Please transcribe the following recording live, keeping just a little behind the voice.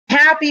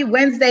Happy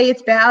Wednesday.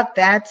 It's about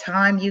that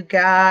time, you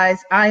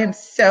guys. I am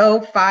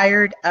so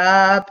fired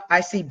up.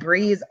 I see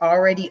Bree is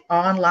already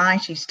online.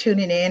 She's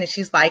tuning in and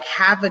she's like,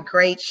 have a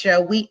great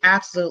show. We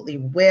absolutely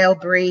will,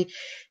 Bree.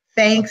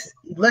 Thanks.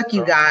 Look,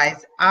 you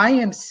guys, I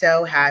am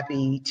so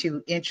happy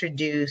to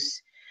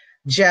introduce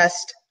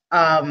just,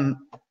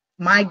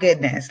 my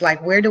goodness,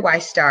 like, where do I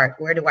start?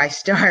 Where do I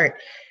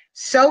start?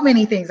 So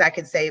many things I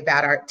could say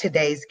about our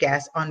today's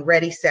guest on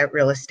Ready, Set,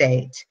 Real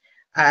Estate.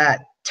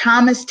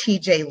 Thomas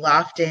T.J.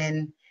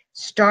 Loftin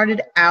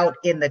started out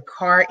in the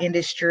car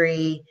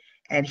industry,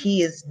 and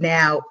he is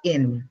now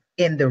in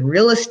the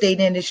real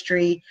estate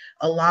industry,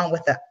 along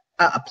with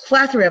a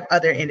plethora of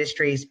other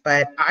industries.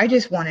 But I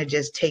just want to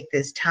just take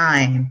this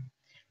time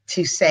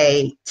to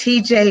say,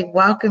 TJ,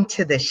 welcome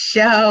to the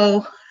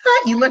show.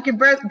 You looking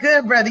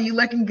good, brother. You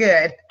looking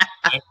good.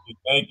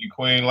 Thank you,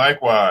 Queen.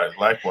 Likewise.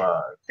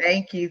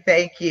 Thank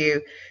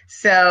you.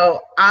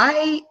 So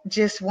I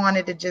just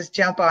wanted to just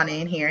jump on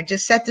in here and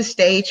just set the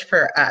stage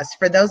for us.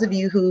 For those of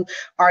you who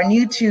are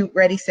new to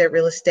Ready, Set,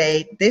 Real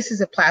Estate, this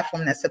is a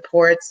platform that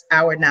supports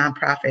our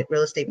nonprofit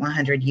Real Estate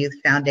 100 Youth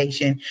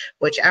Foundation,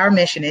 which our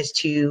mission is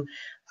to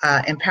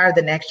empower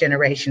the next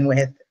generation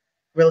with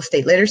real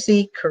estate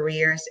literacy,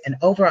 careers, and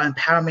overall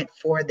empowerment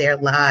for their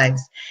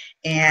lives.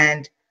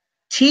 And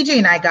TJ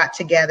and I got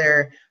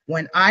together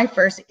when I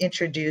first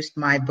introduced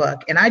my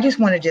book. And I just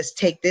want to just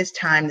take this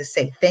time to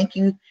say thank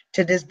you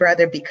to this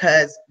brother,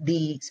 because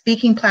the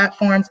speaking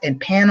platforms and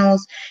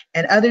panels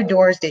and other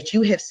doors that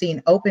you have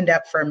seen opened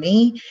up for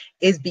me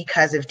is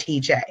because of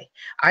TJ.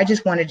 I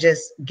just want to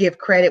just give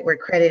credit where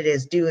credit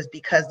is due, is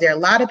because there are a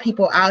lot of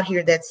people out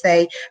here that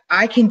say,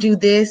 I can do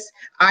this,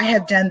 I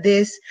have done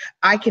this,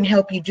 I can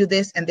help you do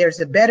this, and there's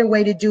a better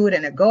way to do it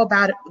and go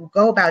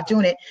about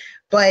doing it.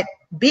 But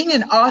being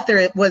an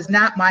author was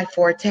not my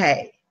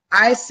forte.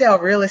 I sell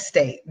real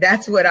estate.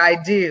 That's what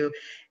I do.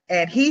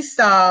 And he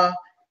saw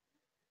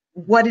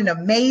what an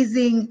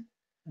amazing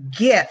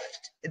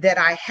gift that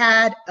I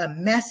had, a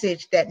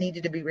message that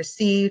needed to be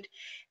received.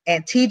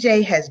 And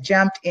TJ has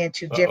jumped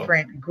into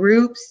different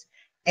groups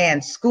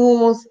and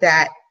schools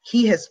that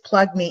he has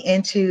plugged me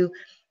into.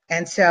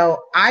 And so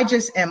I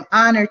just am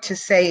honored to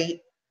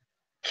say,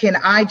 can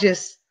I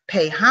just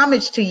pay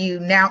homage to you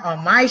now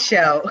on my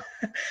show?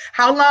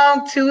 How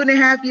long?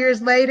 2.5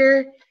 years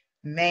later?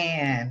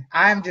 Man,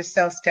 I'm just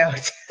so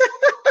stoked.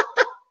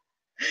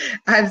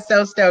 I'm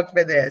so stoked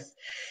for this.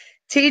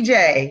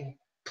 TJ,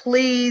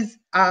 please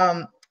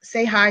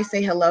say hi,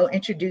 say hello,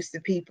 introduce the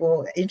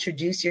people,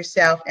 introduce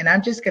yourself. And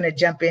I'm just going to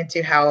jump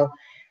into how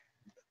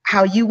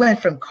you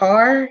went from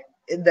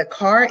the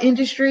car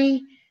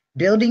industry,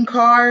 building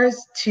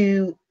cars,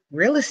 to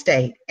real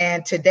estate.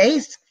 And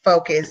today's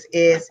focus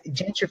is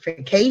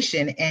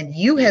gentrification. And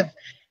you have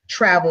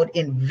traveled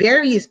in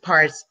various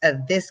parts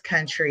of this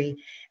country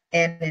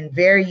and in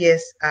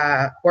various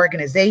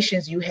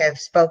organizations. You have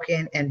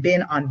spoken and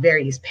been on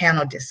various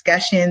panel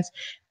discussions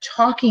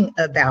talking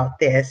about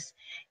this,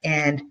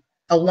 and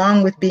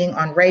along with being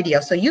on radio.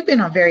 So you've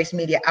been on various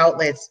media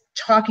outlets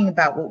talking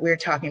about what we're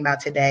talking about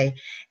today.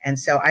 And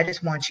so I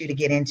just want you to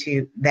get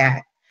into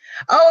that.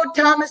 Oh,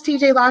 Thomas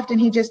T.J. Loftin,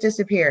 he just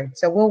disappeared.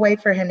 So we'll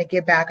wait for him to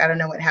get back. I don't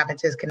know what happened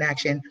to his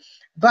connection,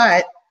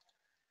 but,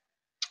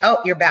 oh,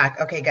 you're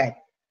back. Okay, good.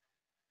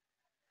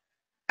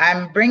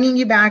 I'm bringing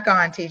you back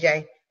on,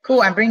 TJ.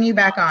 Cool, I'm bringing you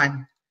back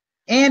on.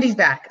 And he's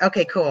back.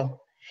 Okay,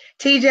 cool.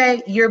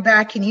 TJ, you're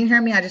back. Can you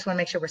hear me? I just want to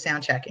make sure we're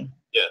sound checking.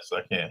 Yes,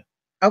 I can.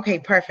 Okay,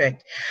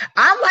 perfect.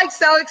 I'm like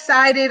so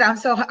excited. I'm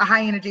so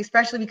high energy,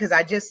 especially because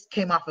I just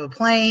came off of a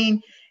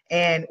plane.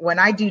 And when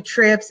I do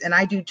trips and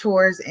I do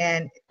tours,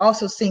 and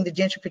also seeing the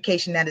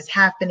gentrification that is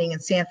happening in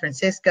San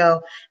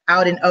Francisco,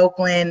 out in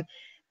Oakland,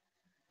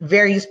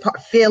 various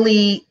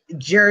Philly,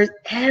 Jersey,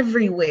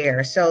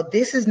 everywhere. So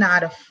this is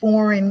not a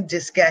foreign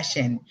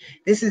discussion.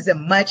 This is a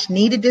much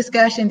needed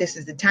discussion. This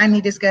is the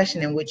timely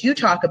discussion, and what you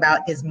talk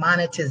about is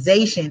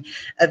monetization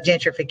of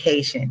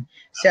gentrification.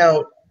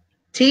 So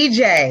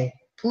TJ,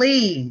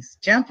 please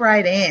jump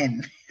right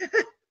in.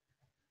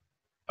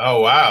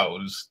 Oh, wow.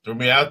 Just threw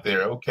me out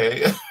there.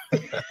 Okay.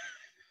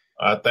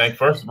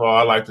 First of all,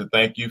 I'd like to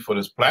thank you for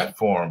this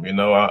platform. You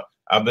know,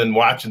 I've been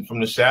watching from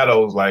the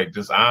shadows, like,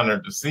 just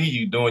honored to see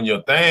you doing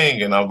your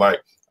thing. And I'm like,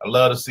 I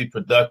love to see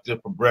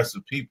productive,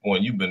 progressive people,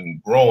 and you've been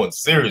growing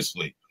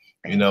seriously,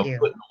 putting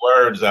the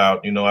words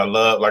out. You know, I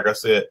love, like I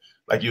said,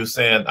 like you were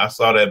saying, I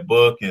saw that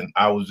book and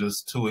I was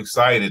just too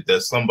excited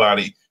that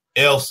somebody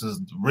else has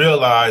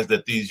realized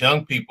that these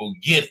young people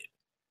get it.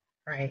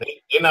 Right.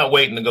 They're not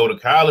waiting to go to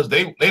college.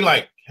 They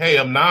like, hey,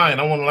 I'm 9.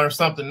 I want to learn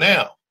something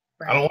now.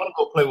 Right. I don't want to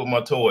go play with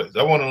my toys.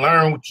 I want to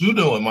learn what you're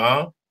doing,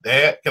 Mom,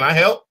 Dad. Can I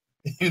help?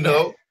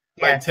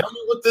 Like, tell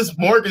me what this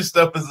mortgage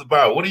stuff is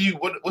about. Why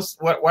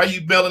are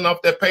you bailing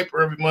off that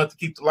paper every month to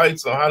keep the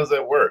lights on? How does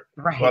that work?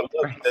 Right. So I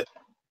love that,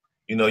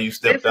 you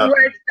stepped out. This is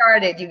where it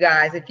started, you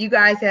guys. If you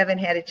guys haven't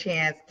had a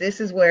chance, this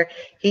is where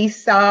he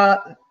saw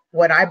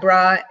what I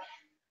brought,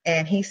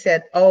 and he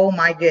said, oh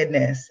my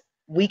goodness,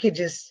 we could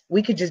just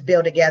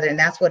build together. And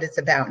that's what it's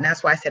about. And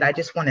that's why I said, I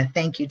just want to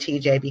thank you,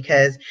 TJ,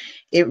 because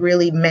it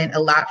really meant a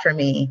lot for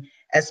me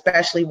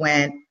especially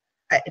when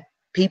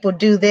people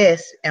do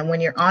this. And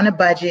when you're on a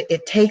budget,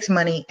 it takes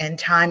money and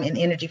time and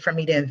energy for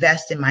me to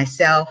invest in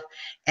myself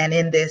and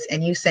in this.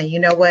 And you saying, you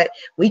know what,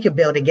 we could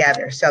build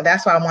together. So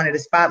that's why I wanted to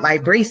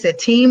spotlight. Bree said,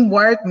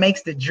 teamwork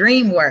makes the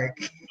dream work.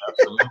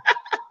 Absolutely.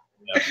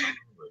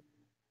 Absolutely.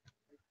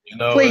 You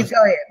know, Please go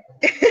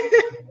ahead.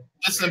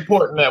 It's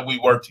important that we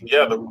work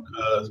together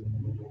because,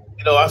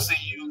 you know, I see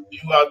you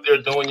out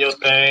there doing your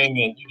thing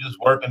and you just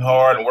working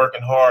hard,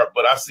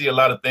 but I see a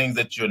lot of things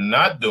that you're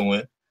not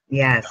doing.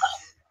 Yes.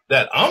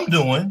 That I'm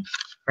doing.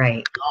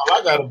 Right. All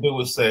I got to do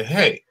is say,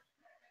 hey,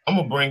 I'm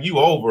going to bring you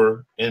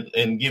over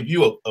and give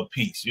you a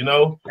piece, you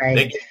know?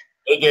 Right.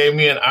 They gave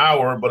me an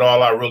hour, but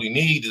all I really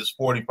need is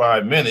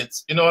 45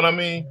 minutes. You know what I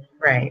mean?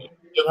 Right.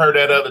 Give her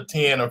that other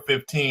 10 or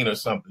 15 or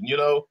something, you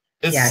know?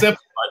 It's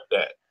simple like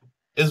that.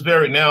 It's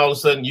very, now all of a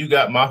sudden you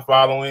got my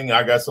following,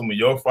 I got some of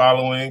your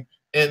following,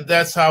 and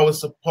that's how it's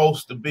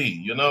supposed to be,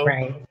 you know?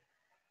 Right.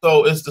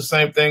 So it's the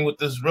same thing with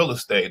this real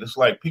estate. It's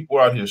like people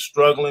out here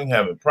struggling,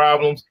 having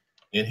problems,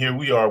 and here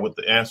we are with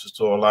the answers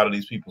to a lot of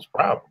these people's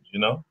problems, you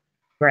know?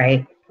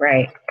 Right,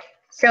 right.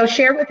 So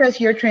share with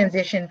us your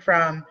transition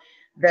from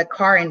the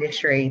car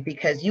industry,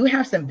 because you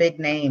have some big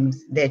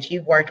names that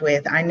you've worked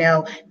with. I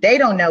know they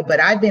don't know, but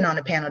I've been on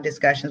the panel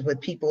discussions with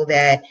people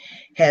that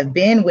have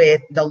been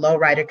with the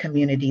lowrider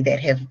community, that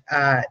have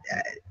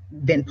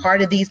been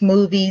part of these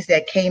movies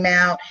that came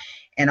out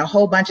and a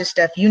whole bunch of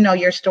stuff. You know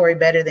your story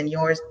better than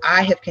yours.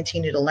 I have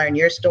continued to learn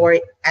your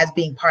story as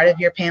being part of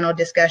your panel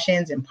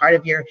discussions and part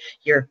of your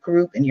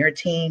group and your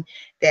team,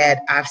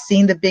 that I've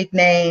seen the big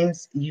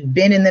names. You've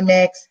been in the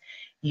mix.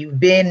 You've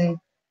been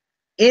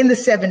in the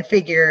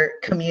 7-figure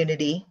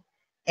community,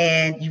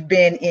 and you've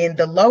been in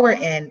the lower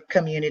end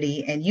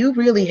community, and you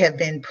really have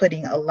been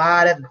putting a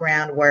lot of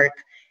groundwork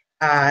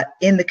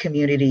in the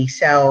community.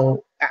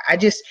 So I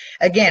just,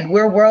 again,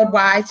 we're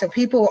worldwide, so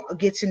people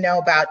get to know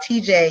about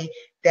TJ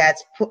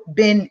that's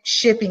been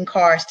shipping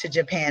cars to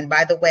Japan.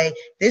 By the way,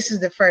 this is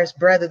the first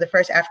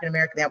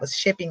African-American that was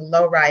shipping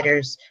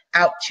lowriders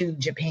out to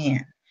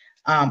Japan.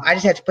 I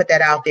just had to put that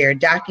out there,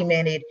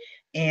 documented,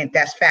 and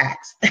that's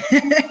facts.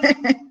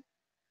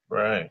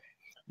 Right.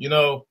 You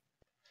know,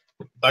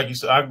 like you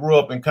said, I grew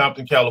up in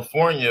Compton,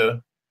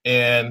 California,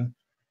 and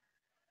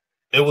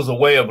it was a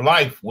way of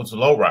life, was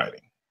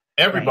lowriding.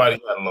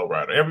 Everybody had a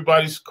lowrider.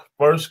 Everybody's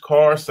first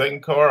car,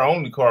 second car,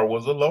 only car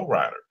was a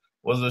lowrider,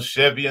 was a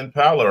Chevy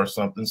Impala or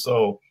something.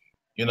 So,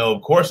 you know,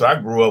 of course,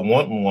 I grew up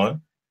wanting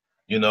one,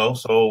 you know,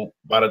 so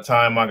by the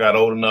time I got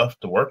old enough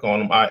to work on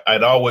them,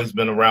 I'd always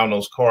been around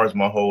those cars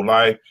my whole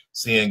life,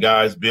 seeing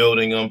guys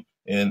building them.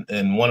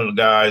 And one of the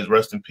guys,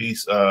 rest in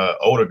peace,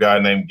 older guy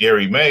named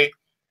Gary May,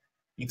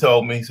 he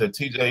told me, he said,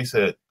 TJ, he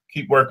said,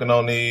 keep working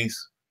on these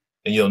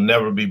and you'll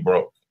never be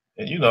broke.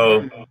 And, you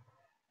know,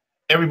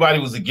 everybody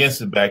was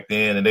against it back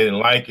then and they didn't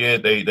like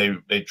it.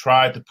 They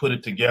tried to put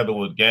it together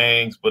with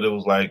gangs, but it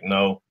was like,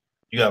 no,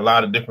 you got a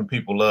lot of different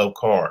people love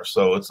cars.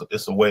 So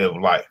it's a way of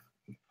life.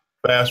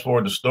 Fast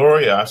forward the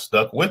story, I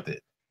stuck with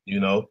it,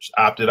 you know,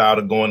 opted out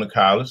of going to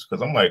college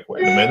because I'm like,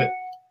 wait a minute.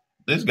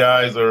 These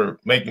guys are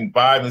making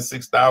 $5,000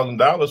 and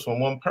 $6,000 from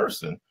one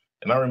person.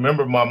 And I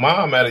remember my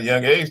mom at a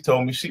young age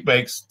told me she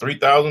makes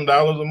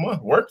 $3,000 a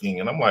month working.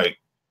 And I'm like,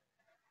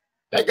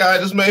 that guy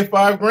just made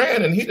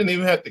 $5,000 and he didn't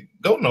even have to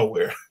go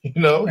nowhere.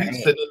 You know,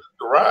 he's sitting in the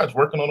garage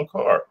working on a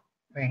car.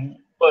 Right.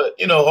 But,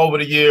 you know, over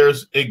the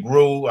years, it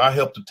grew. I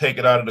helped to take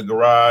it out of the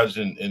garage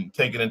and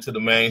take it into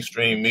the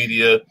mainstream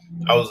media.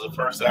 I was the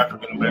first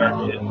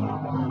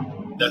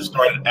African-American that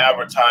started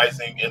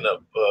advertising in a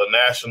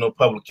national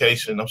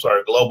publication.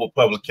 Global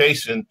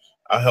publication.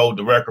 I held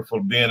the record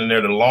for being in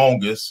there the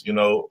longest. You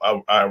know,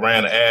 I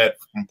ran an ad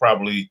from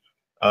probably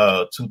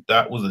I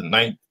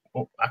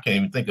can't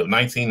even think of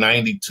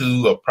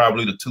 1992 or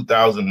probably to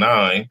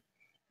 2009.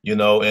 You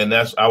know, and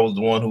I was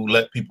the one who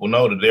let people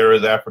know that there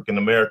is African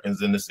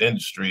Americans in this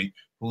industry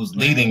who's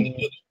leading the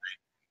industry.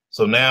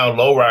 So now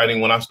lowriding,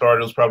 when I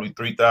started, it was probably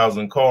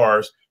 3,000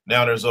 cars.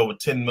 Now there's over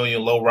 10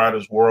 million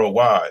lowriders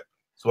worldwide.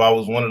 So I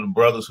was one of the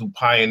brothers who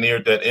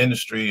pioneered that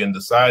industry and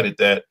decided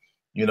that,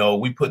 you know,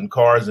 we putting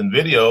cars in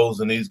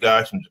videos and these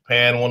guys from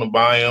Japan want to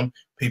buy them.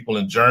 People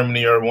in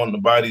Germany are wanting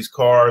to buy these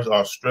cars,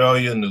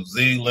 Australia, New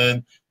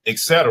Zealand,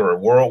 etc.,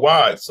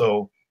 worldwide.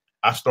 So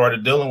I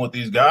started dealing with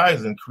these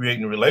guys and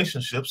creating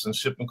relationships and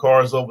shipping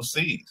cars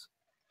overseas.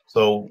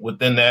 So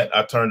within that,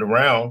 I turned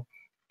around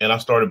and I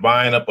started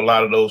buying up a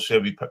lot of those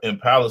Chevy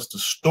Impalas to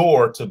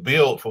store, to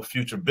build for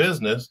future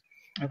business.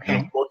 Okay.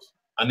 And of course,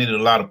 I needed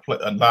a lot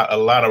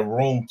of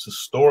room to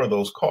store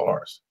those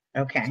cars.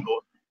 Okay.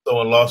 So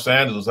in Los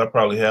Angeles, I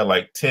probably had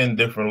like 10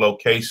 different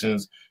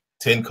locations,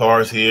 10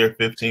 cars here,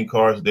 15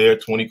 cars there,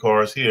 20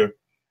 cars here.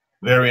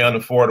 Very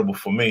unaffordable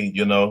for me,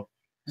 you know.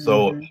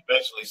 So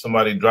eventually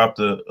somebody dropped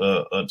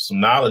some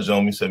knowledge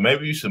on me, said,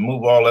 maybe you should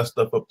move all that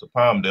stuff up to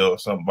Palmdale or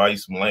something, buy you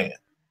some land.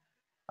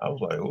 I was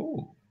like,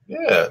 ooh,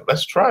 yeah,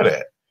 let's try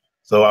that.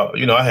 So,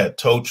 I had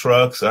tow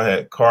trucks, I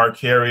had car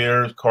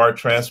carriers, car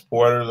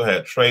transporters, I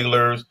had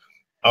trailers,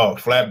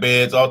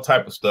 flatbeds, all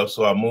type of stuff.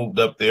 So I moved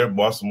up there,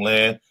 bought some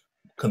land,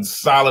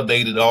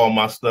 consolidated all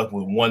my stuff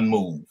with one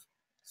move,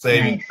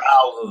 saving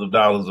thousands of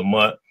dollars a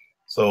month.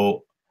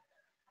 So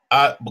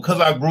because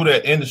I grew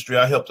that industry,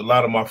 I helped a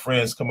lot of my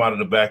friends come out of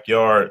the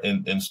backyard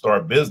and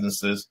start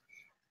businesses.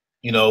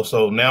 You know,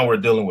 so now we're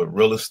dealing with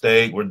real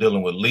estate, we're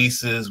dealing with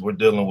leases, we're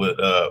dealing with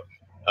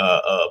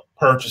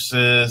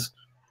purchases,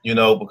 you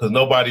know, because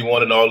nobody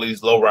wanted all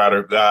these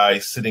lowrider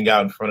guys sitting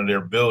out in front of their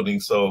building.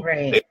 So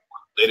they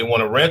didn't want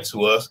to rent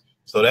to us.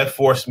 So that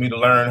forced me to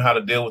learn how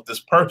to deal with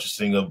this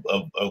purchasing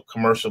of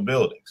commercial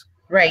buildings.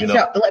 Right. You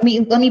know? So let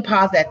me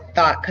pause that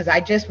thought, because I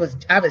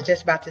was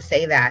just about to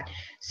say that.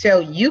 So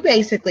you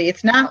basically,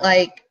 it's not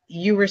like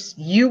you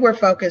were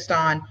focused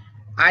on,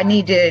 I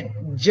need to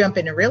jump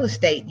into real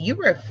estate. You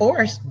were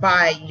forced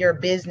by your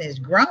business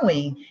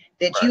growing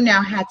that you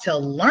now had to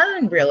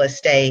learn real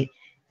estate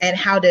and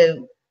how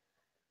to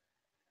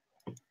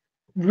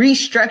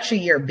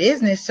restructure your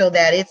business so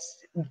that it's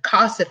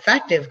cost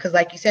effective. Because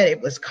like you said,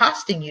 it was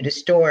costing you to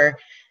store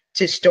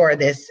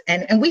this.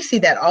 And we see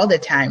that all the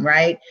time,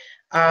 right?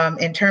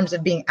 In terms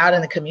of being out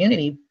in the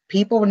community,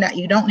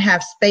 you don't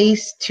have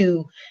space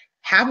to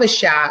have a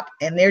shop,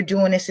 and they're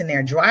doing this in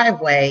their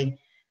driveway,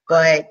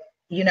 but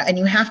you know, and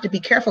you have to be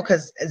careful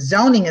because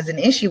zoning is an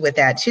issue with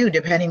that too,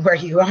 depending where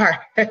you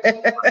are.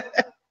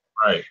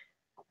 Right.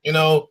 You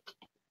know,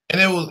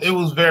 and it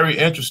was very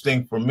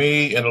interesting for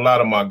me and a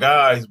lot of my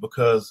guys,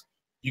 because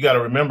you got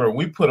to remember,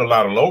 we put a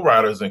lot of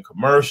lowriders in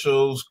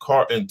commercials,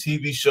 and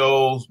TV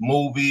shows,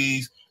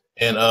 movies,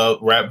 and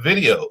rap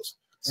videos.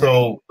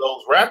 So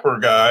those rapper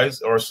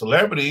guys or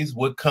celebrities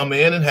would come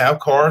in and have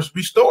cars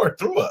restored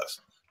through us.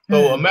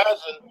 So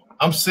imagine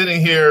I'm sitting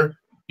here,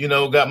 you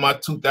know, got my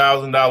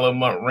 $2,000 a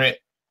month rent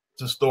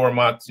to store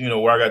my, you know,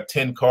 where I got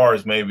 10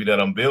 cars maybe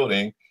that I'm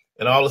building.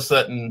 And all of a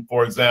sudden,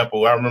 for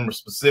example, I remember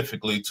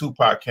specifically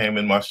Tupac came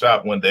in my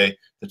shop one day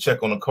to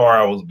check on a car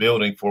I was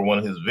building for one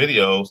of his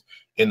videos.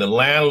 And the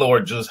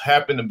landlord just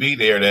happened to be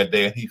there that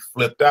day, and he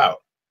flipped out.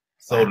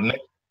 So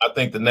I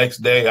think the next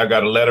day I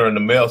got a letter in the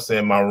mail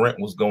saying my rent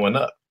was going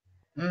up.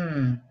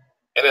 And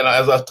then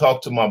as I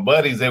talked to my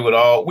buddies, we would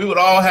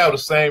all have the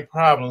same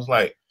problems.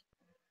 Like,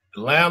 the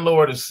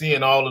landlord is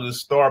seeing all of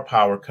this star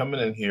power coming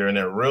in here, and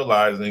they're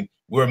realizing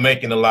we're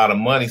making a lot of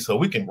money, so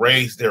we can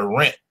raise their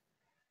rent.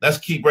 Let's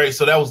keep raising.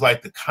 So that was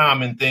like the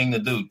common thing to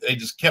do. They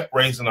just kept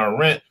raising our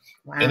rent.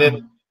 Wow.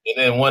 And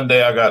then one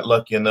day I got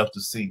lucky enough to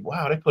see,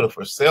 wow, they put a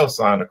for sale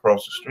sign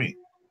across the street.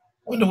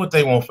 Wonder what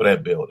they want for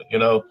that building, you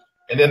know?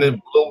 And then it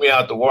blew me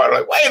out the water.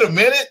 Like, wait a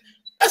minute,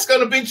 that's going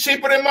to be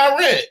cheaper than my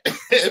rent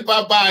if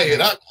I buy it.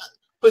 I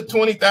put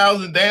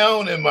 $20,000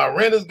 down, and my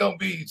rent is going to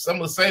be, I'm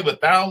going to save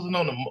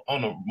 $1,000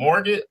 on a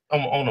mortgage,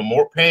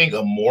 paying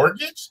a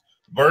mortgage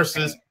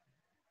versus.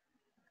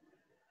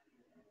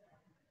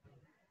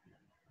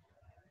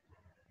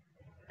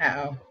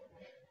 Uh-oh,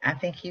 I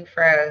think you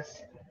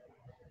froze.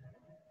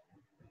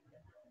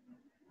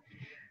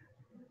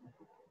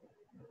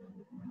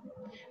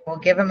 We'll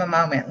give him a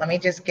moment. Let me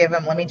just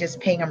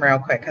ping him real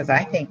quick, because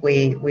I think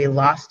we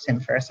lost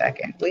him for a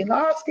second. We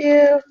lost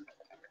you.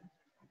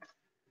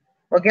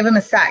 We'll give him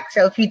a sec.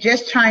 So if you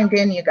just chimed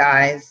in, you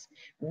guys,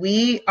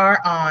 we are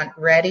on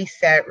Ready,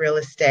 Set, Real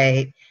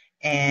Estate.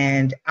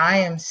 And I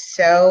am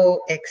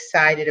so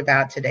excited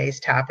about today's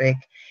topic,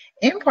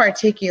 in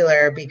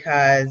particular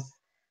because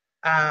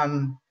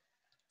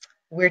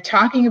we're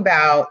talking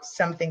about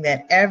something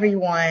that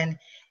everyone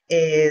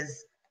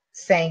is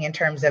saying in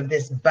terms of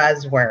this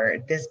buzzword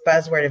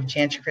of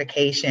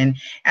gentrification.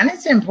 And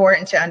it's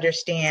important to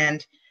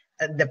understand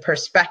the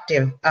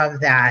perspective of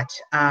that.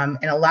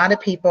 And a lot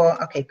of people,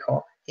 okay,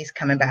 cool. He's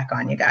coming back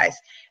on, you guys.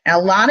 And a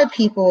lot of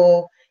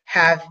people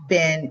have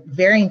been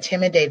very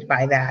intimidated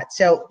by that.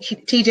 So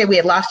TJ, we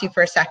had lost you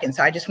for a second.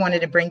 So I just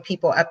wanted to bring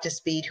people up to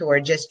speed who are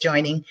just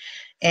joining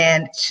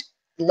and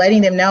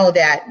letting them know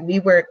that we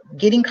were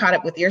getting caught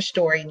up with your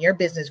story and your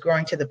business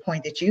growing to the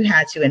point that you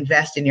had to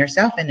invest in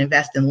yourself and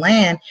invest in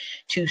land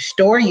to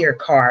store your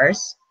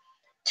cars,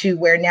 to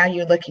where now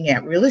you're looking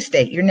at real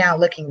estate. You're now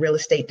looking real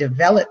estate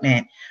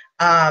development.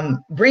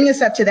 Bring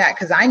us up to that,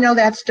 because I know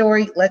that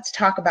story. Let's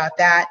talk about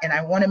that. And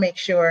I want to make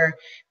sure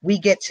we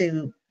get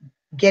to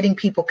getting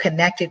people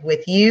connected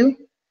with you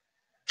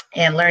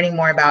and learning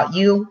more about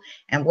you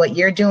and what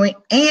you're doing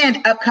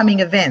and upcoming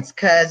events,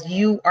 because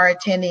you are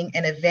attending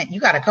an event. You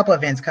got a couple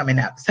events coming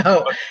up.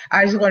 So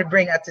I just want to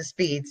bring up to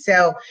speed.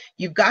 So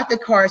you've got the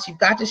cars, you've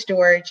got the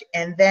storage,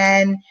 and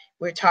then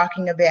we're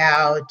talking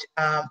about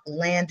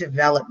land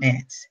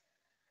development.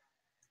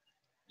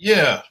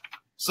 Yeah.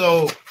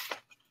 So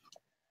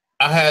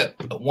I had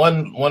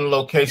one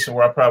location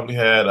where I probably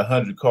had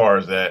 100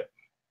 cars at,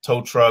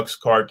 tow trucks,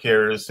 car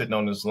carriers sitting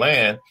on this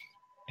land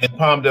in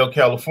Palmdale,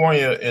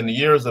 California, in the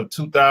years of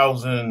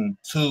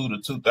 2002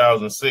 to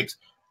 2006.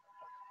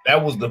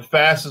 That was the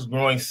fastest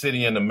growing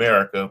city in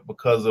America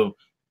because of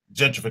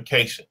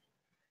gentrification.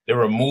 They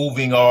were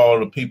moving all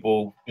the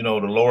people, you know,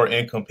 the lower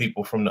income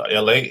people from the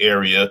LA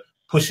area,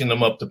 pushing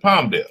them up to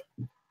Palmdale.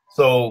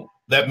 So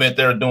that meant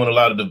they were doing a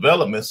lot of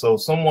development. So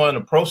someone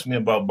approached me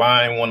about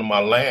buying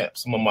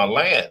some of my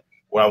land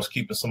where I was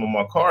keeping some of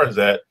my cars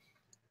at.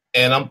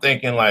 And I'm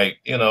thinking like,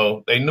 you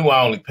know, they knew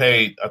I only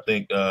paid, I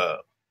think,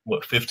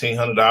 what,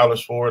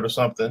 $1,500 for it or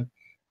something.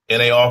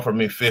 And they offered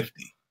me 50.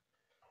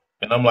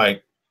 And I'm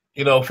like,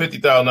 you know,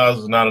 $50,000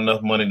 is not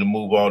enough money to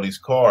move all these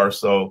cars.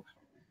 So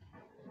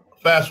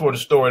fast forward the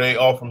story, they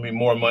offered me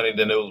more money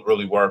than it was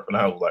really worth. And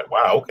I was like,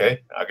 wow, okay,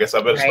 I guess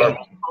I better start Right.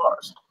 moving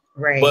cars.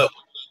 Right. But what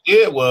I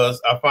did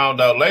was I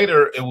found out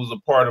later it was a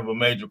part of a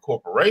major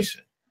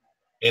corporation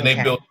and they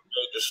Okay. built a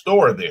major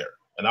store there.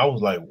 And I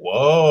was like,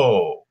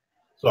 whoa.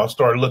 So I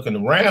started looking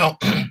around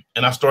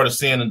and I started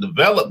seeing the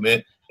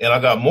development and I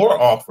got more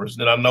offers.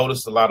 Then I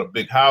noticed a lot of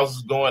big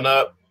houses going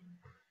up.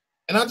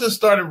 And I just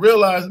started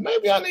realizing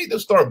maybe I need to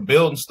start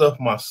building stuff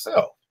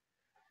myself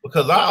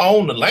because I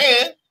own the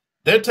land.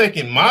 They're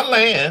taking my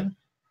land,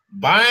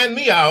 buying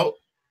me out,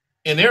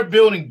 and they're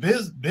building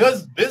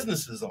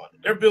businesses on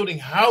it. They're building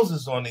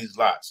houses on these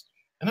lots.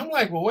 And I'm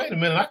like, well, wait a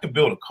minute, I can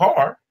build a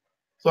car.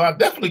 So I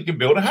definitely can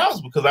build a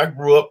house because I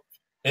grew up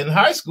in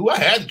high school. I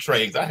had the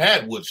trades. I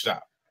had wood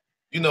shop.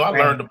 You know, I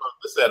learned about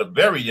this at a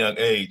very young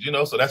age, you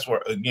know, so that's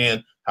where,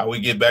 again, how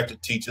we get back to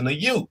teaching the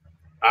youth.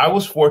 I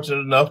was fortunate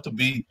enough to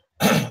be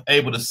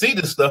able to see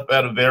this stuff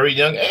at a very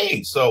young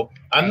age. So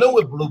I knew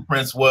what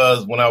blueprints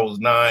was when I was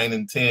 9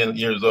 and 10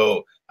 years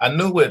old. I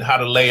knew how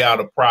to lay out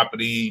a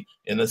property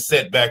and a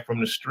setback from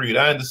the street.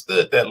 I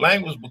understood that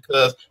language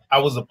because I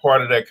was a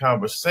part of that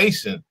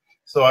conversation.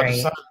 So I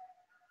decided,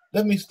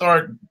 let me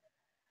start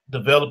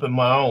developing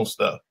my own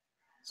stuff.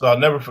 So I'll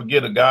never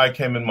forget a guy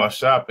came in my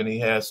shop and he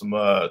had some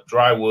some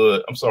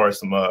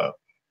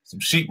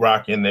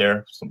sheetrock in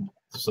there,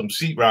 some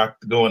sheetrock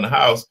to go in the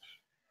house.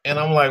 And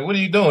I'm like, what are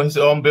you doing? He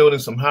said, oh, I'm building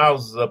some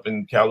houses up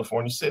in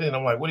California City. And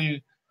I'm like, what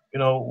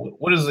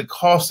is it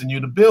costing you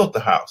to build the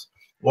house?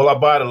 Well, I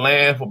buy the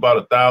land for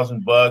about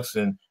 $1,000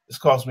 and it's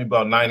cost me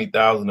about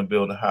 $90,000 to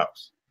build a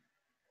house.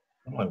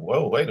 I'm like,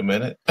 whoa, wait a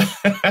minute.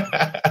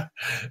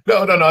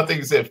 No, I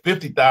think he said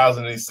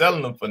 50,000 and he's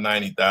selling them for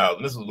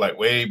 90,000. This was like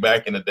way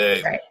back in the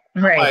day.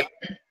 Right. Like,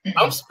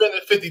 I'm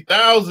spending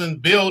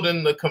 50,000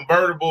 building the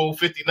convertible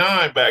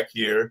 59 back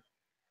here,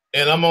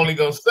 and I'm only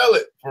gonna sell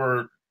it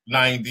for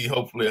 90,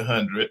 hopefully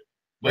 100.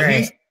 But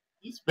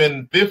he's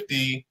spending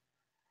 50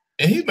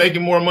 and he's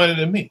making more money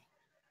than me.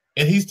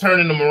 And he's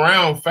turning them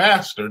around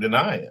faster than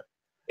I am.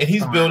 And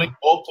he's building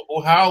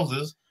multiple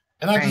houses.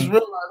 And I just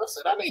realized, I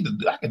said,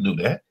 I can do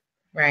that.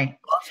 Right.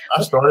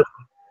 I started.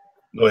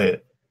 Go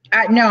ahead.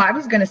 No, I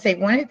was going to say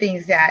one of the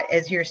things that,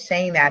 as you're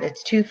saying that,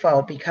 it's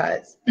twofold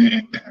because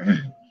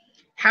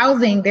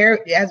housing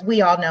there, as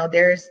we all know,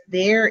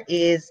 there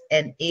is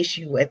an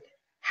issue with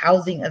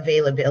housing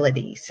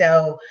availability.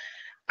 So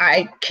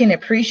I can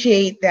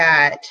appreciate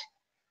that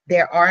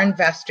there are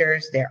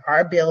investors, there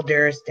are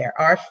builders, there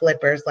are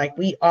flippers. Like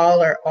we're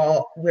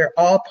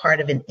all part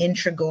of an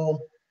integral,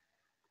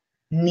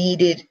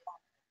 needed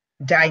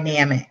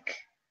dynamic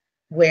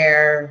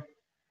where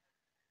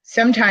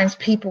sometimes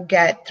people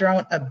get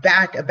thrown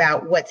aback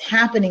about what's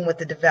happening with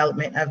the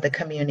development of the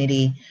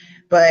community.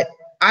 But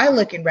I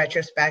look in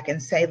retrospect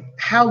and say,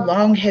 how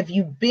long have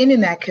you been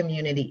in that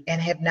community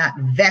and have not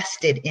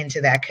vested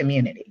into that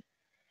community?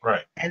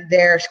 Right. And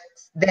there's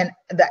then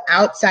the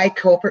outside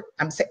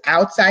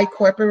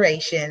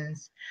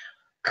corporations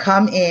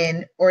come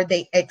in, or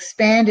they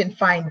expand and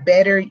find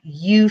better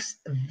use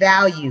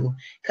value.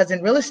 Because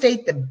in real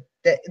estate,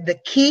 the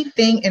key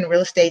thing in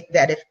real estate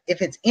that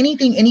if it's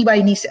anything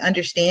anybody needs to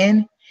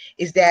understand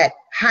is that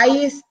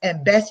highest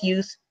and best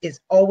use is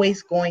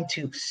always going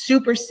to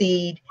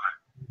supersede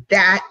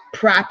that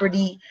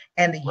property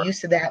and the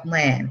use of that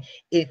land.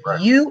 If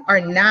you are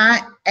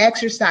not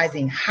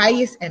exercising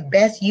highest and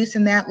best use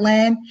in that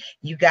land,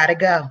 you got to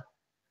go.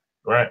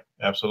 Right.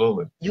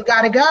 Absolutely. You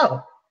got to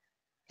go.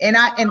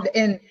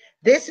 And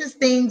this is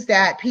things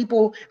that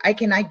people, I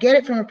get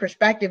it from a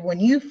perspective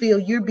when you feel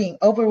you're being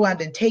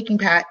overwhelmed and taking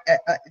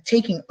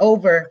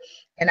over.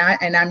 And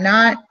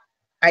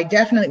I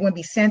definitely want to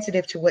be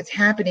sensitive to what's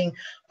happening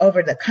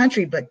over the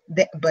country. But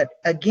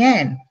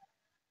again,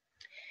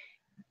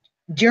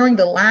 during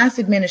the last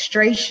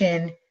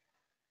administration,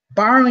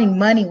 borrowing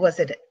money was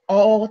at an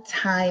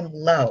all-time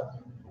low.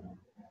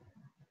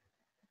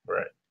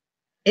 Right.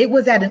 It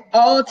was at an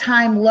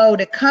all-time low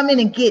to come in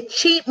and get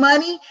cheap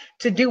money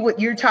to do what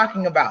you're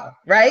talking about,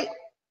 right?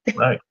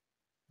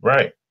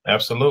 Right.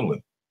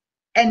 Absolutely.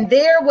 And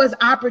there was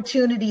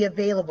opportunity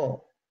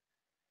available.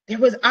 There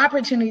was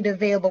opportunity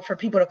available for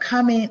people to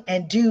come in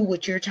and do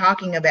what you're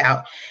talking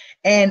about.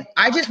 And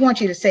I just want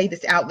you to say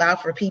this out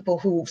loud for people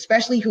who,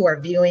 especially who are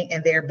viewing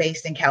and they're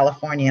based in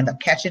California, and they'll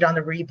catch it on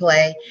the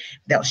replay,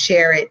 they'll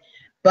share it.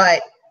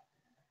 But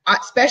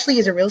especially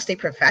as a real estate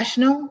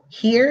professional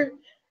here,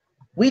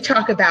 we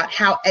talk about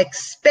how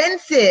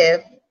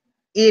expensive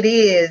it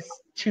is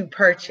to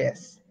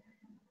purchase.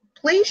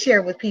 Please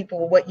share with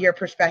people what your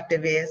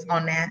perspective is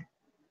on that.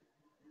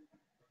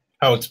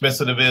 How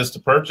expensive it is to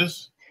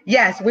purchase?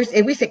 Yes, we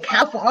said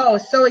California. Oh,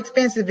 it's so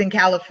expensive in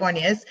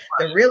California.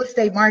 The real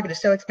estate market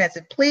is so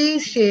expensive.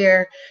 Please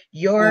share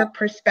your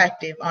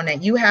perspective on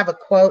that. You have a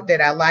quote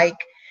that I like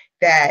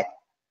that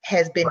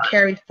has been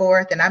carried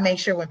forth. And I make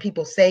sure when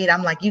people say it,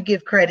 I'm like, you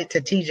give credit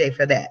to TJ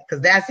for that,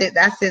 because that's it.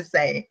 That's his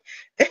saying.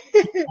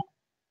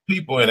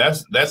 People, and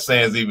that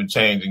saying's even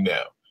changing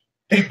now.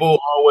 People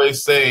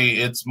always say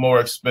it's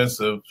more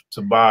expensive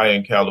to buy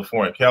in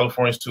California.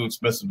 California's too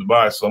expensive to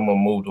buy, so I'm gonna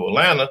move to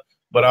Atlanta.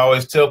 But I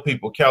always tell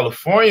people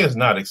California is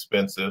not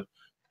expensive.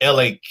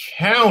 LA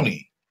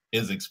County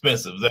is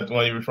expensive. Is that the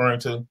one you're referring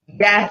to?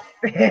 Yes.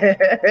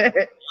 LA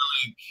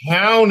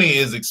County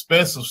is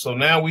expensive, so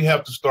now we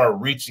have to start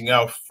reaching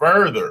out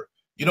further.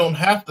 You don't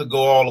have to go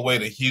all the way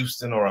to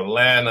Houston or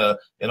Atlanta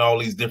and all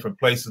these different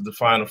places to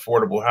find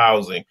affordable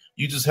housing.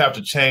 You just have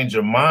to change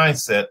your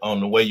mindset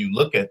on the way you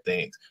look at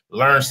things,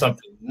 learn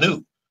something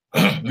new,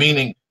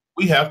 meaning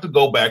we have to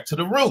go back to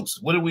the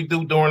roots. What did we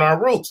do during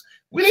our roots?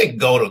 We didn't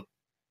go to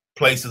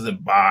places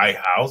and buy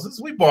houses.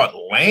 We bought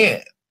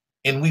land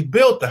and we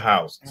built the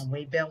houses. And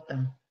we built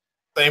them.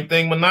 Same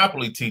thing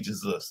Monopoly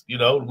teaches us. You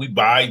know, we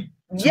buy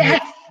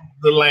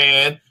the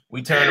land,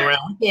 we turn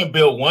around. We can't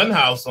build one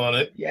house on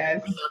it.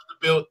 Yes. We have to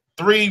build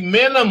 3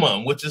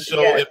 minimum, which is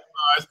show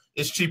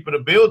it's cheaper to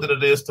build than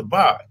it is to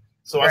buy.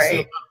 So I see a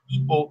lot of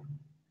people.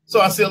 So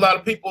I see a lot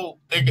of people.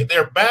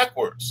 They're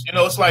backwards. You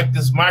know, it's like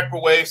this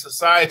microwave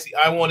society.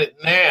 I want it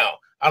now.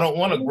 I don't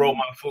want to grow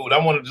my food.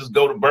 I want to just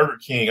go to Burger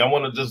King. I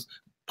want to just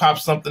pop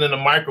something in the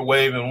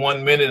microwave in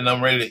 1 minute and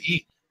I'm ready to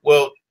eat.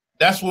 Well,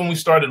 that's when we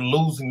started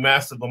losing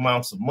massive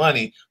amounts of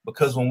money,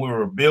 because when we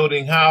were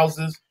building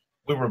houses,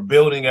 we were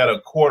building at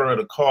a quarter of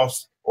the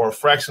cost or a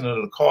fraction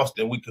of the cost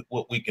than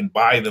what we can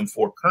buy them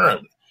for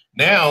currently.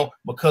 Now,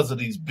 because of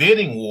these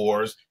bidding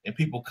wars and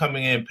people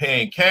coming in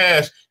paying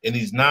cash and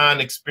these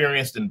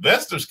non-experienced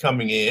investors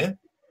coming in,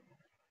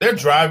 they're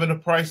driving the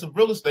price of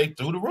real estate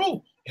through the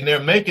roof. And they're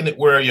making it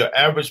where your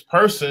average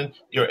person,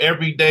 your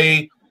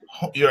everyday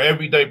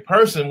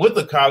person with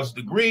a college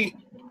degree,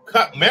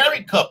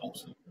 married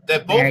couples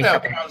that both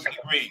have college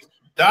degrees,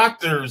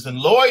 doctors and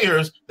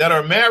lawyers that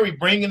are married,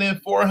 bringing in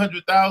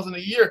 $400,000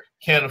 a year,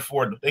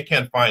 they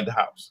can't find a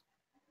house.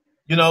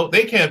 You know,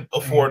 they can't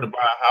afford to buy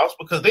a house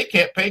because they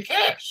can't pay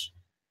cash.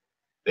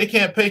 They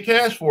can't pay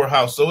cash for a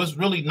house. So it's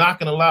really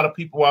knocking a lot of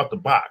people out the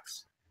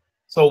box.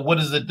 So what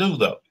does it do,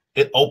 though?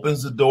 It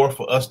opens the door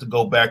for us to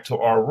go back to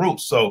our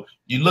roots. So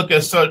you look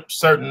at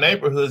certain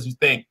neighborhoods, you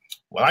think,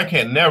 well, I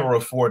can't never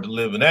afford to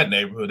live in that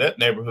neighborhood. That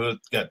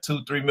neighborhood's got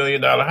 $2-3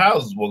 million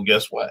houses. Well,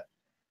 guess what?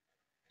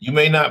 You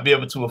may not be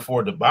able to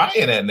afford to buy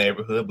in that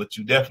neighborhood, but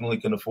you definitely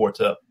can afford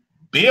to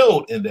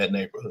build in that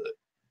neighborhood.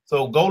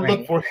 So go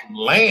look for some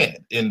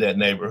land in that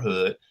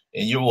neighborhood,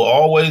 and you will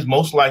always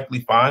most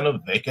likely find a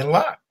vacant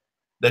lot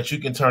that you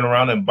can turn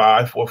around and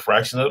buy for a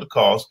fraction of the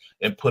cost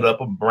and put up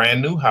a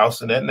brand new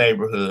house in that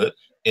neighborhood.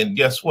 And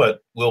guess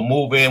what? We'll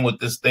move in with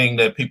this thing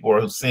that people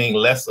are seeing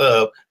less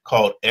of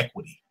called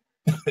equity.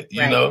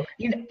 you know,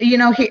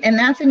 and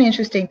that's an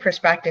interesting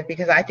perspective,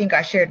 because I think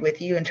I shared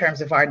with you in terms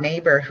of our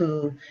neighbor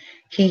who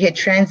he had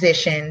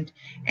transitioned,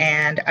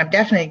 and I'm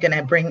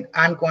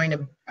going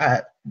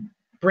to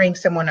bring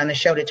someone on the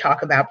show to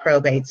talk about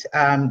probates,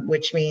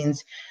 which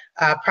means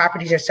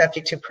properties are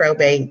subject to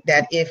probate,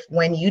 that if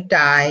when you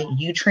die,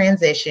 you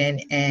transition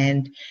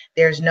and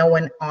there's no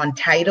one on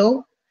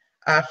title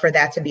for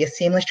that to be a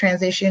seamless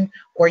transition,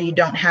 or you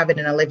don't have it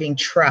in a living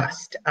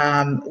trust.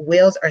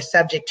 Wills are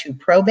subject to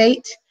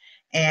probate.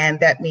 And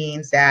that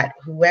means that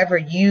whoever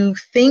you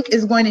think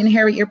is going to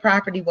inherit your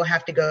property will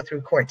have to go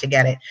through court to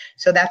get it.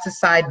 So that's a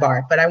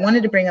sidebar. But I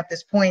wanted to bring up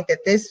this point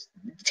that this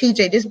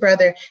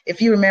brother,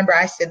 if you remember,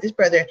 I said this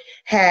brother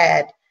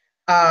had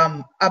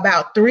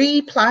about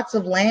 3 plots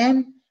of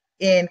land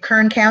in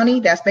Kern County.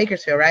 That's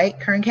Bakersfield, right?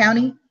 Kern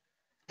County.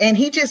 And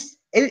he just,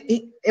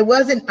 it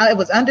was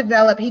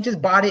undeveloped. He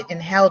just bought it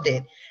and held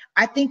it.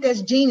 I think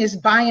that's genius.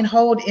 Buy and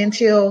hold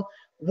until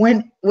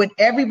when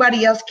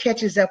everybody else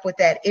catches up with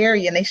that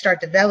area and they start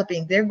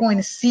developing, they're going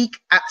to seek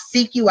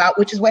you out,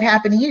 which is what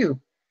happened to you.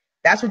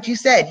 That's what you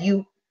said.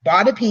 You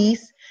bought a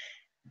piece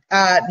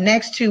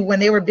next to when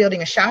they were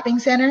building a shopping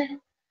center,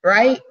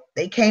 right?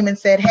 They came and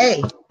said,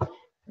 hey,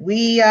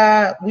 we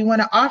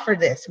want to offer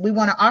this. We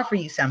want to offer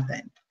you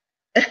something.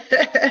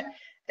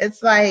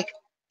 It's like,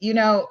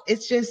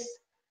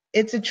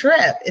 it's a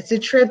trip. It's a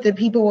trip that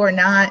people are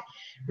not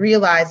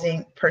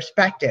realizing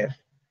perspective.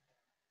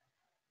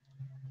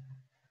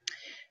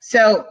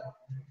 So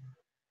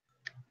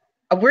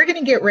we're going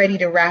to get ready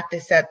to wrap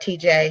this up,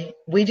 TJ.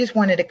 We just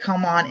wanted to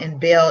come on and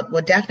build.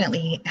 We'll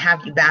definitely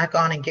have you back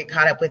on and get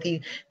caught up with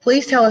you.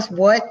 Please tell us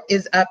what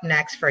is up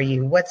next for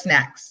you. What's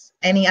next?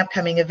 Any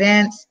upcoming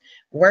events,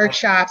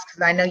 workshops?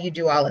 Because I know you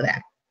do all of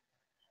that.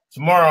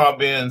 Tomorrow I'll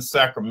be in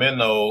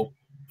Sacramento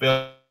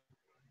filming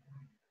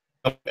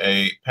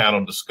a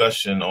panel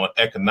discussion on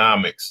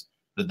economics.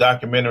 The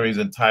documentary is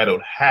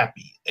entitled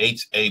Happy,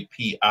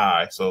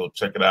 H-A-P-I. So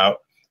check it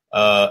out.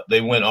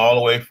 They went all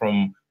the way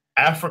from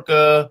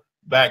Africa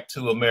back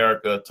to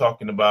America,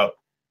 talking about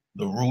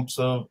the roots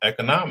of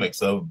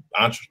economics, of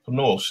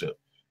entrepreneurship.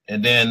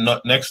 And then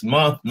next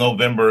month,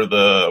 November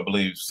I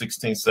believe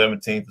 16th,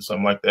 17th or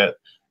something like that,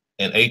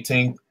 and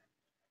 18th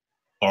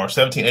or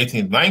 17th,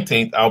 18th,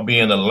 19th, I'll be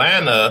in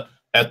Atlanta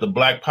at the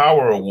Black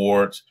Power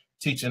Awards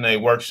teaching a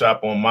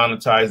workshop on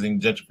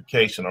monetizing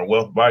gentrification or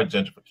wealth by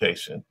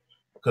gentrification,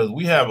 because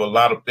we have a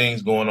lot of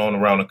things going on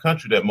around the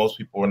country that most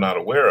people are not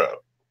aware of.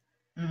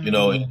 Mm. You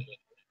know,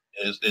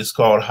 it's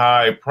called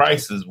high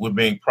prices. We're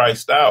being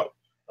priced out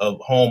of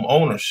home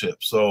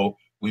ownership. So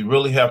we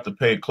really have to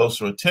pay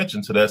closer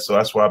attention to that. So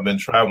that's why I've been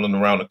traveling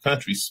around the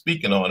country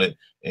speaking on it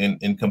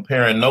and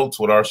comparing notes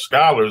with our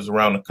scholars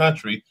around the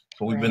country.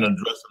 So we've been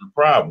addressing the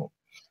problem,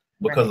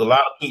 because a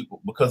lot of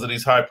people, because of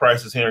these high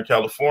prices here in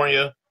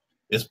California,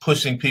 is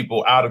pushing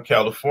people out of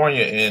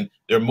California, and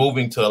they're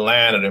moving to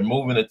Atlanta, they're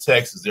moving to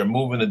Texas, they're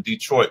moving to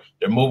Detroit,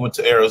 they're moving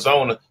to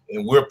Arizona,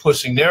 and we're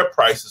pushing their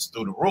prices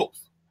through the roof.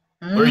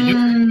 We're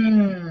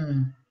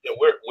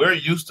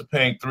used to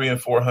paying $300,000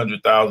 and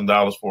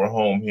 $400,000 for a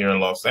home here in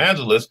Los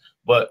Angeles,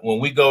 but when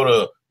we go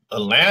to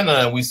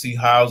Atlanta and we see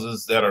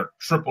houses that are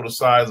triple the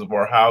size of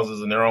our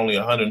houses and they're only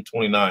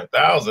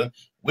 $129,000,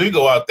 we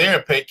go out there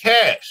and pay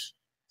cash.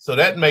 So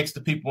that makes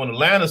the people in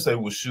Atlanta say,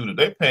 well, shoot, if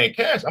they're paying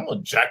cash, I'm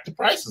gonna jack the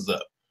prices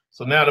up.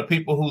 So now the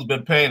people who's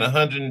been paying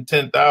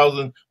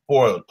 $110,000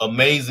 for an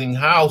amazing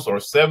house or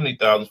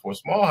 $70,000 for a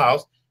small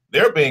house,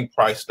 they're being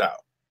priced out.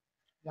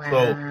 Wow.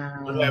 So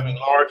we're having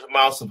large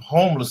amounts of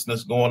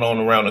homelessness going on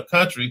around the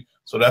country.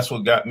 So that's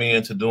what got me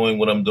into doing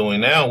what I'm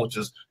doing now, which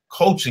is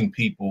coaching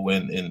people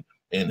and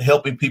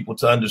helping people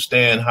to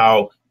understand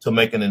how to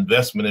make an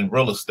investment in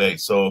real estate.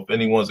 So if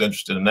anyone's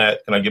interested in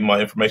that, can I give my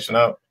information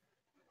out?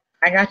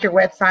 I got your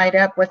website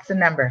up. What's the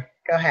number?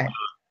 Go ahead.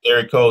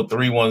 Area code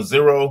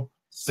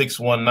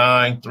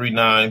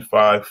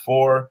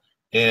 310-619-3954.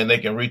 And they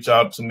can reach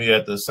out to me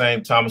at the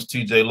same Thomas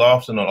TJ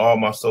Loftin on all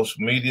my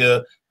social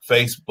media,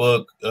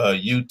 Facebook,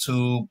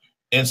 YouTube,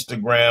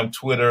 Instagram,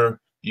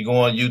 Twitter. You go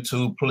on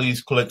YouTube,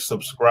 please click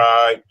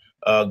subscribe.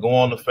 Go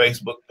on the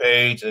Facebook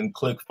page and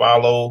click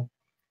follow,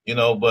 you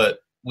know,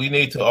 but we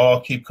need to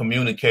all keep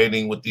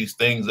communicating with these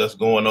things that's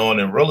going on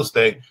in real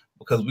estate,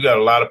 because we got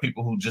a lot of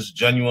people who just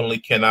genuinely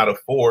cannot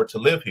afford to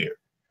live here.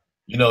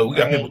 You know, we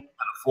got people who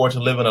cannot afford to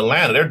live in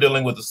Atlanta. They're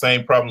dealing with the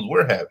same problems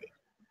we're having.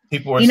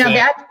 People are saying,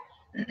 that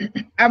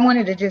I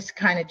wanted to just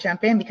kind of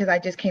jump in because I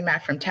just came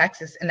back from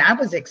Texas and I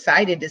was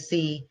excited to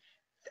see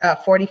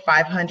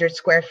 4,500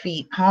 square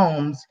feet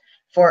homes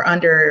for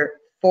under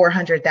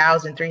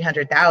 400,000,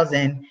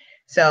 300,000.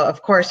 So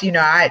of course,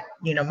 my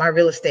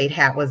real estate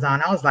hat was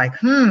on. I was like,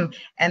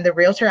 and the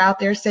realtor out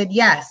there said,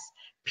 yes,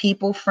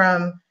 people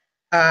from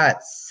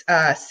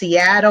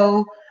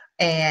Seattle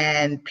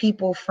and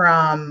people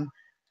from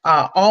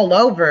all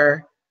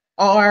over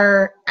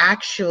are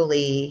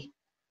actually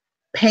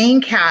paying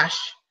cash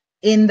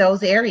in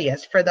those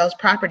areas for those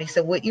properties.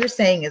 So what you're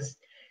saying is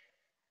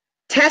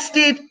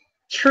tested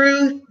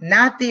truth,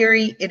 not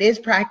theory. It is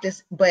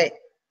practice, but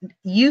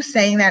you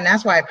saying that, and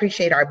that's why I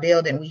appreciate our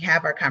build and we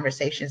have our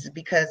conversations,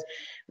 because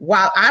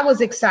while I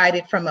was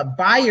excited from a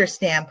buyer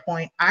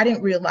standpoint, I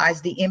didn't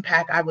realize the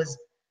impact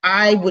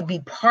I would be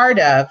part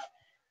of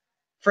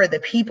for the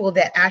people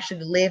that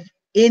actually live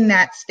in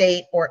that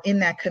state or in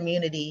that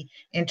community,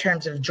 in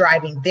terms of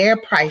driving their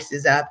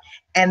prices up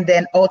and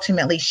then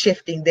ultimately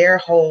shifting their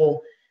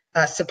whole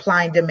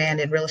supply and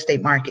demand in real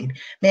estate market.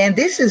 Man,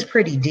 this is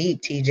pretty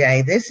deep,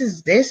 TJ. This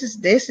is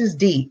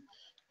deep.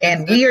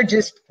 And we are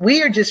just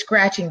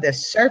scratching the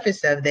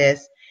surface of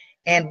this,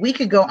 and we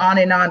could go on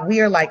and on.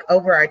 We are like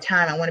over our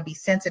time. I want to be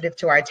sensitive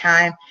to our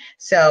time.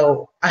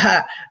 So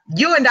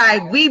you and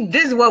I,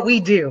 this is what we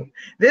do.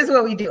 This is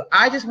what we do.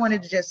 I just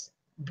wanted to just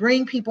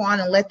bring people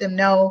on and let them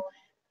know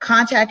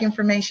contact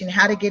information,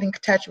 how to get in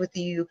touch with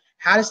you,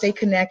 how to stay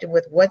connected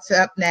with what's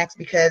up next,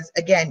 because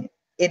again,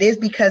 it is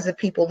because of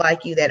people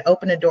like you that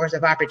open the doors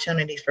of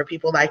opportunities for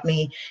people like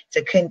me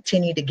to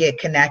continue to get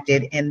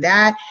connected. And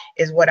that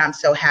is what I'm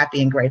so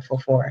happy and grateful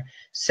for.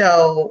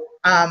 So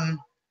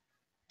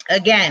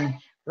again,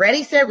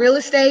 Ready, Set, Real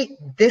Estate.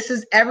 This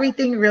is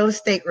everything real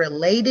estate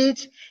related.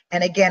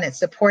 And again, it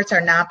supports our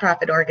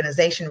nonprofit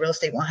organization, Real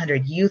Estate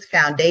 100 Youth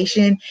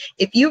Foundation.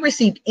 If you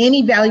received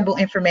any valuable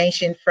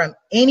information from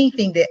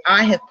anything that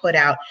I have put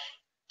out,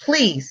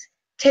 please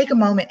take a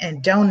moment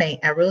and donate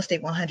at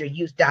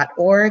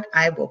realestate100youth.org.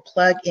 I will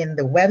plug in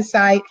the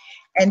website.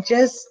 And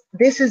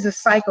this is a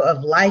cycle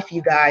of life,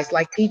 you guys.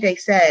 Like TJ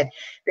said,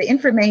 the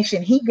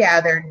information he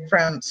gathered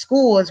from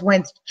school is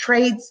when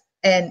trades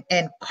and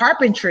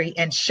carpentry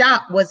and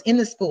shop was in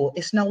the school.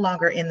 It's no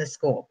longer in the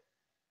school.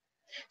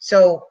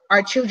 So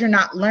our children are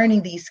not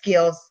learning these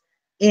skills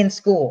in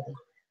school,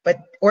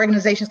 but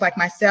organizations like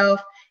myself,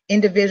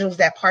 individuals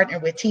that partner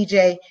with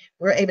TJ,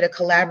 we're able to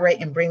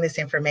collaborate and bring this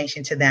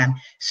information to them.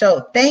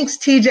 So thanks,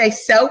 TJ,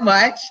 so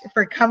much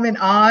for coming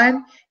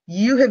on.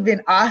 You have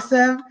been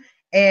awesome,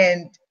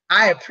 and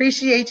I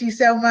appreciate you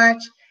so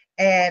much.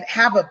 And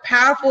have a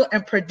powerful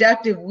and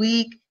productive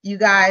week, you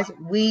guys.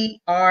 We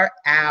are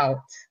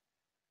out.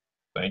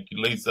 Thank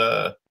you,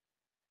 Lisa.